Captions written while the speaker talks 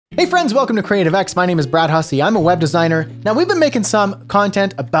Hey friends, welcome to Creative X. My name is Brad Hussey. I'm a web designer. Now we've been making some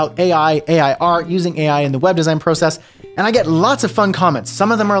content about AI, AI art, using AI in the web design process, and I get lots of fun comments.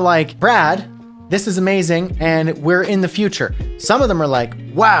 Some of them are like, Brad, this is amazing and we're in the future. Some of them are like,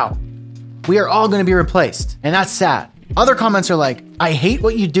 wow, we are all gonna be replaced, and that's sad. Other comments are like, I hate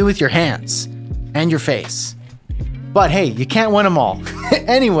what you do with your hands and your face. But hey, you can't win them all.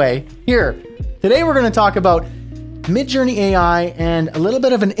 Anyway, today we're gonna talk about Midjourney AI and a little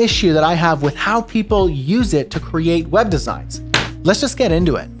bit of an issue that I have with how people use it to create web designs. Let's just get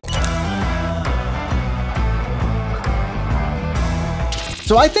into it.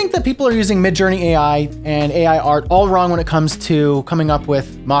 So I think that people are using Midjourney AI and AI art all wrong when it comes to coming up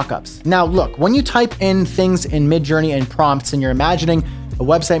with mockups. Now look, when you type in things in Midjourney and prompts and you're imagining a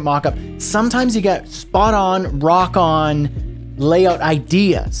website mockup, sometimes you get spot on, rock on layout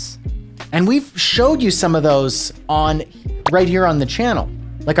ideas. And we've showed you some of those right here on the channel,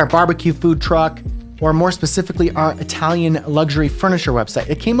 like our barbecue food truck, or more specifically, our Italian luxury furniture website.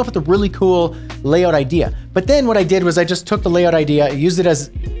 It came up with a really cool layout idea. But then what I did was I just took the layout idea, used it as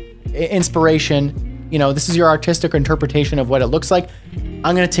inspiration. You know, this is your artistic interpretation of what it looks like.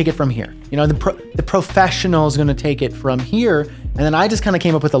 I'm gonna take it from here. You know, the professional is gonna take it from here. And then I just kind of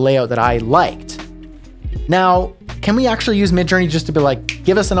came up with a layout that I liked. Now, can we actually use Midjourney just to be like,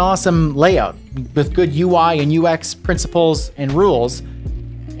 give us an awesome layout with good UI and UX principles and rules,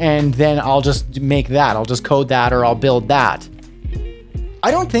 and then I'll just make that, I'll just code that, or I'll build that?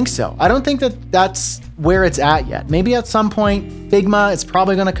 I don't think so. I don't think that that's where it's at yet. Maybe at some point, Figma is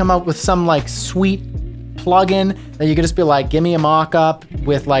probably gonna come out with some like sweet plugin that you could just be like, give me a mock-up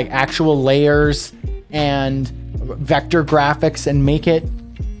with like actual layers and vector graphics and make it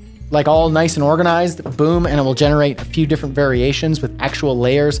like all nice and organized, boom, and it will generate a few different variations with actual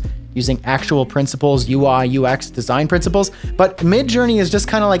layers using actual principles, UI, UX, design principles. But Midjourney is just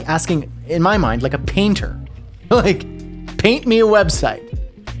kind of like asking, in my mind, like a painter, like, paint me a website.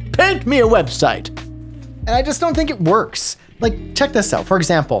 Paint me a website. And I just don't think it works. Like, check this out. For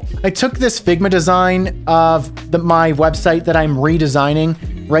example, I took this Figma design of my website that I'm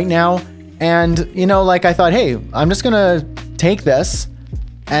redesigning right now. And, you know, like I thought, hey, I'm just gonna take this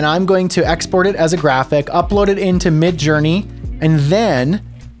and I'm going to export it as a graphic, upload it into Midjourney, and then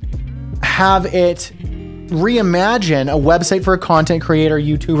have it reimagine a website for a content creator,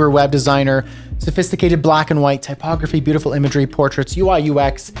 YouTuber, web designer, sophisticated black and white typography, beautiful imagery, portraits, UI,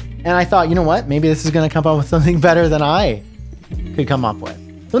 UX. And I thought, you know what? Maybe this is gonna come up with something better than I could come up with.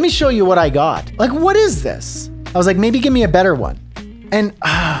 Let me show you what I got. Like, what is this? I was like, maybe give me a better one. And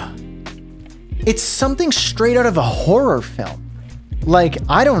it's something straight out of a horror film. Like,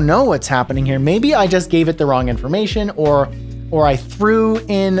 I don't know what's happening here. Maybe I just gave it the wrong information, or I threw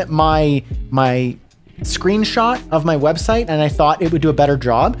in my screenshot of my website and I thought it would do a better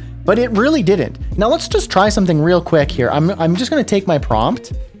job, but it really didn't. Now let's just try something real quick here. I'm just gonna take my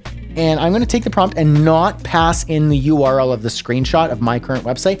prompt, and I'm gonna take the prompt and not pass in the URL of the screenshot of my current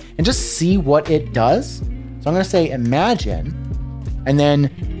website and just see what it does. So I'm gonna say imagine, and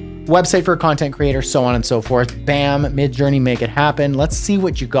then website for a content creator, so on and so forth. Bam, Midjourney, make it happen. Let's see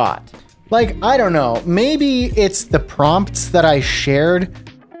what you got. Like, I don't know, maybe it's the prompts that I shared,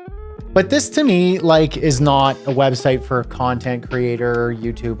 but this to me, like, is not a website for a content creator,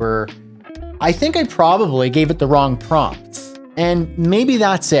 YouTuber. I think I probably gave it the wrong prompts. And maybe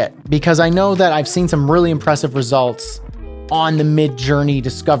that's it, because I know that I've seen some really impressive results on the Midjourney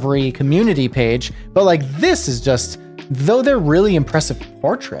Discovery community page, but like, this is just, though they're really impressive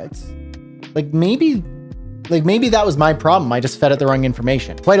portraits, like maybe that was my problem. I just fed it the wrong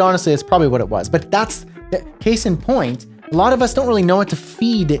information. Quite honestly, it's probably what it was. But that's the case in point. A lot of us don't really know what to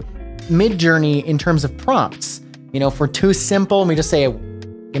feed Midjourney in terms of prompts. You know, if we're too simple and we just say,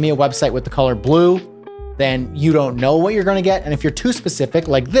 give me a website with the color blue, then you don't know what you're gonna get. And if you're too specific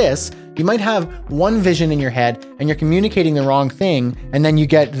like this, you might have one vision in your head and you're communicating the wrong thing, and then you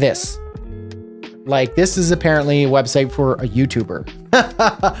get this. Like, this is apparently a website for a YouTuber.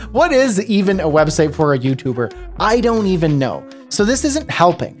 What is even a website for a YouTuber? I don't even know. So this isn't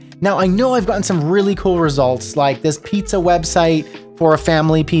helping. Now, I know I've gotten some really cool results, like this pizza website for a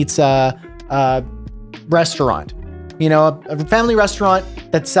family pizza restaurant. You know, a family restaurant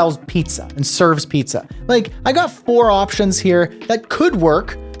that sells pizza and serves pizza. Like, I got 4 options here that could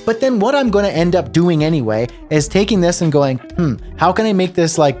work, but then what I'm gonna end up doing anyway is taking this and going, how can I make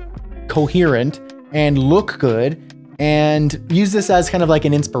this like coherent and look good, and use this as kind of like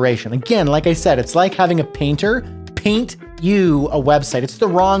an inspiration. Again, like I said, it's like having a painter paint you a website. It's the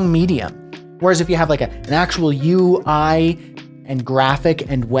wrong medium. Whereas if you have like an actual UI and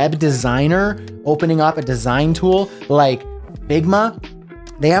graphic and web designer opening up a design tool like Figma,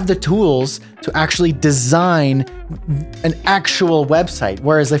 They have the tools to actually design an actual website.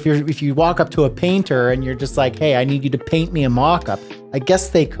 Whereas if you walk up to a painter and you're just like, hey, I need you to paint me a mock-up, I guess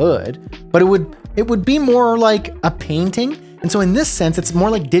they could, but it would be more like a painting. And so in this sense, it's more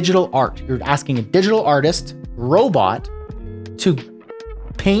like digital art. You're asking a digital artist robot to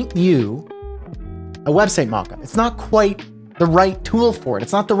paint you a website mockup. It's not quite the right tool for it.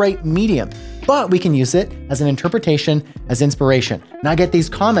 It's not the right medium, but we can use it as an interpretation, as inspiration. Now I get these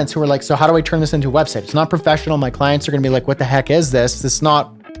comments who are like, so how do I turn this into a website? It's not professional. My clients are gonna be like, what the heck is this? It's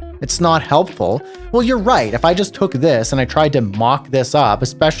not helpful. Well, you're right. If I just took this and I tried to mock this up,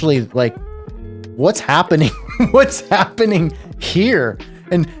 especially like, what's happening? What's happening here?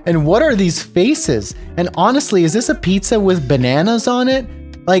 And what are these faces? And honestly, is this a pizza with bananas on it?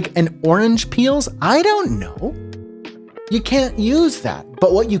 Like an orange peels? I don't know. You can't use that.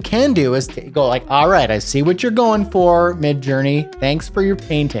 But what you can do is go like, all right, I see what you're going for, Midjourney. Thanks for your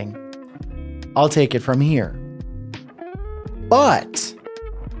painting. I'll take it from here. But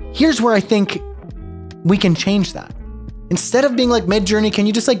here's where I think we can change that. Instead of being like, Midjourney, can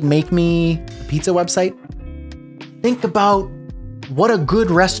you just like make me a pizza website? Think about what a good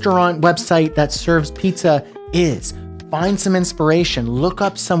restaurant website that serves pizza is. Find some inspiration, look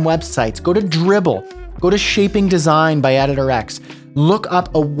up some websites, go to Dribble, go to Shaping Design by EditorX, look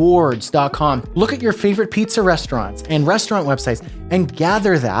up awards.com, look at your favorite pizza restaurants and restaurant websites and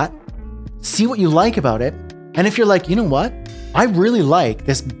gather that, see what you like about it. And if you're like, you know what? I really like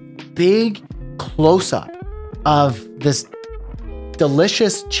this big close-up of this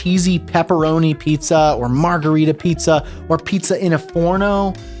delicious cheesy pepperoni pizza or margarita pizza or pizza in a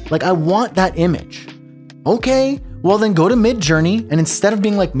forno. Like I want that image. Okay, well then go to Midjourney and instead of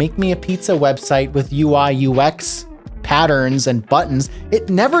being like, make me a pizza website with UI, UX patterns and buttons, it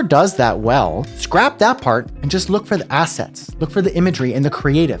never does that well. Scrap that part and just look for the assets, look for the imagery and the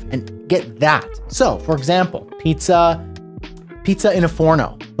creative and get that. So for example, pizza in a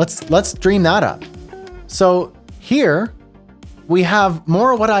forno. Let's dream that up. So here we have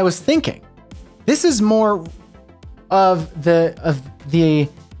more of what I was thinking. This is more of the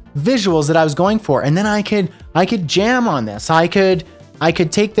visuals that I was going for. And then I could jam on this. I could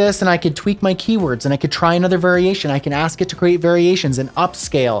take this and I could tweak my keywords and I could try another variation. I can ask it to create variations and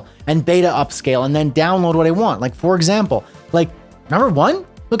upscale and beta upscale and then download what I want. Like for example, like number one,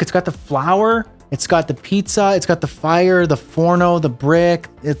 look, it's got the flour, it's got the pizza, it's got the fire, the forno, the brick.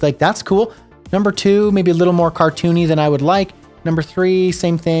 It's like, that's cool. Number two, maybe a little more cartoony than I would like. Number three,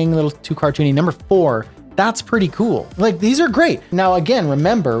 same thing, a little too cartoony. Number four, that's pretty cool. Like these are great. Now again,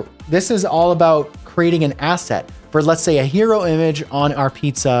 remember, this is all about creating an asset for, let's say, a hero image on our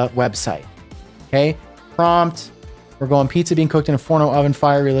pizza website. Okay, prompt, we're going pizza being cooked in a forno oven,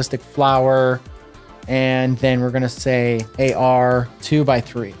 fire, realistic flour. And then we're gonna say AR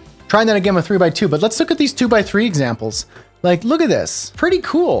 2x3. Trying that again with 3x2, but let's look at these 2x3 examples. Like, look at this, pretty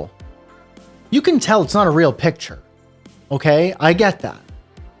cool. You can tell it's not a real picture. Okay, I get that.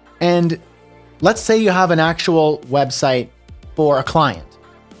 And let's say you have an actual website for a client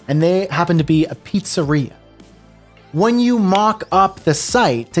and they happen to be a pizzeria. When you mock up the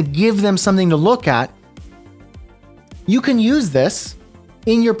site to give them something to look at, you can use this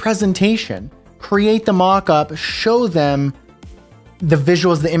in your presentation, create the mock-up, show them the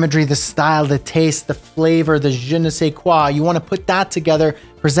visuals, the imagery, the style, the taste, the flavor, the je ne sais quoi. You want to put that together,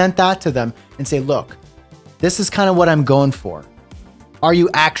 present that to them and say, look, this is kind of what I'm going for. Are you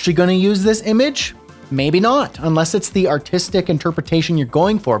actually going to use this image? Maybe not, unless it's the artistic interpretation you're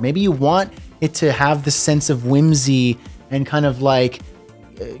going for. Maybe you want it to have the sense of whimsy and kind of like,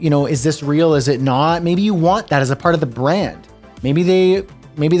 you know, is this real? Is it not? Maybe you want that as a part of the brand. Maybe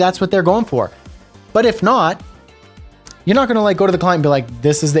that's what they're going for. But if not, you're not going to like go to the client and be like,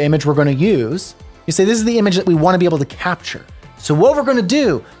 this is the image we're going to use. You say, this is the image that we want to be able to capture. So what we're going to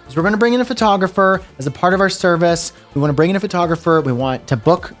do is we're going to bring in a photographer as a part of our service. We want to bring in a photographer. We want to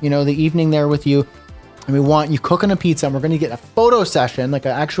book, you know, the evening there with you. And we want you cooking a pizza. And we're going to get a photo session, like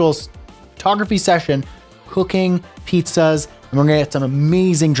an actual photography session, cooking pizzas. And we're going to get some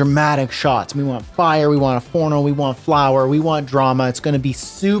amazing dramatic shots. We want fire. We want a forno. We want flour. We want drama. It's going to be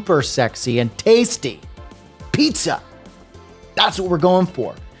super sexy and tasty. Pizza. That's what we're going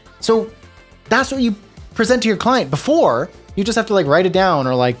for. So that's what you present to your client. Before, you just have to like write it down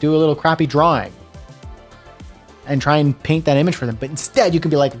or like do a little crappy drawing and try and paint that image for them. But instead you can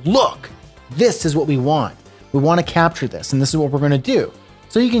be like, look, this is what we want. We want to capture this and this is what we're going to do.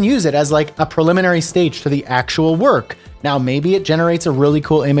 So you can use it as like a preliminary stage to the actual work. Now, maybe it generates a really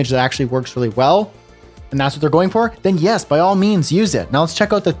cool image that actually works really well and that's what they're going for. Then yes, by all means use it. Now let's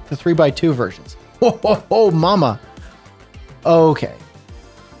check out the 3x2 versions. Oh, mama. Okay.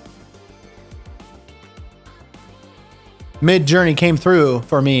 Midjourney came through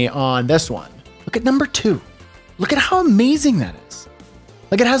for me on this one. Look at number 2. Look at how amazing that is.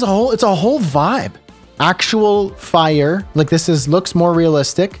 Like it's a whole vibe. Actual fire, like this looks more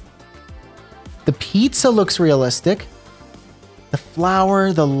realistic. The pizza looks realistic. The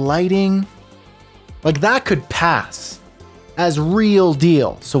flower, the lighting, like that could pass as real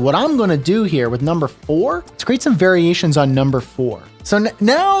deal. So what I'm gonna do here with number 4, let's create some variations on number 4. So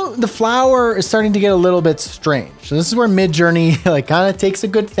now the flower is starting to get a little bit strange. So this is where Midjourney like kind of takes a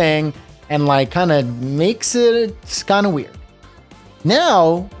good thing and like kind of makes it kind of weird.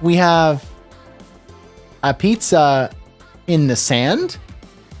 Now we have a pizza in the sand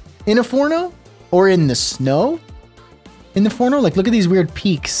in a forno, or in the snow in the forno. Like look at these weird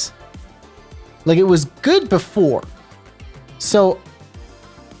peaks. Like it was good before. So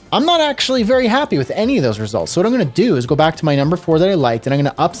I'm not actually very happy with any of those results. So what I'm gonna do is go back to my number 4 that I liked, and I'm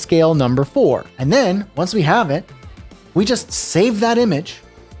gonna upscale number 4. And then once we have it, we just save that image,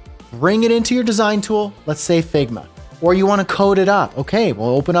 bring it into your design tool. Let's say Figma, or you wanna code it up. Okay, we'll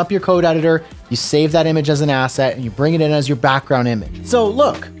open up your code editor. You save that image as an asset and you bring it in as your background image. So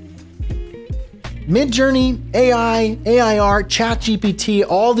look, Midjourney, AI art, ChatGPT,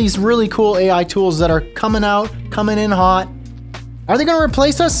 all these really cool AI tools that are coming in hot. Are they gonna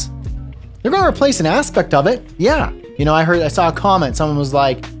replace us? They're gonna replace an aspect of it. Yeah. You know, I saw a comment, someone was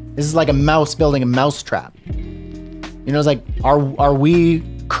like, this is like a mouse building a mousetrap. You know, it's like, are we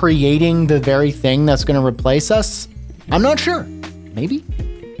creating the very thing that's gonna replace us? I'm not sure. Maybe.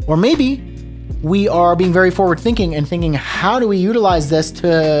 Or maybe we are being very forward thinking and thinking, how do we utilize this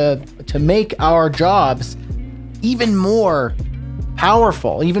to make our jobs even more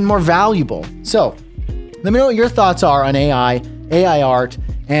powerful, even more valuable? So let me know what your thoughts are on AI art,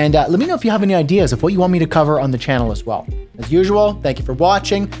 and let me know if you have any ideas of what you want me to cover on the channel as well. As usual, thank you for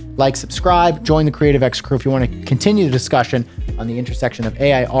watching. Like, subscribe, join the Creative X crew if you want to continue the discussion on the intersection of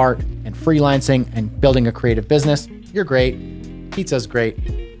AI art and freelancing and building a creative business. You're great. Pizza's great.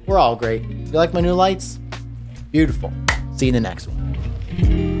 We're all great. You like my new lights? Beautiful. See you in the next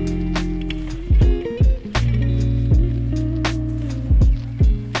one.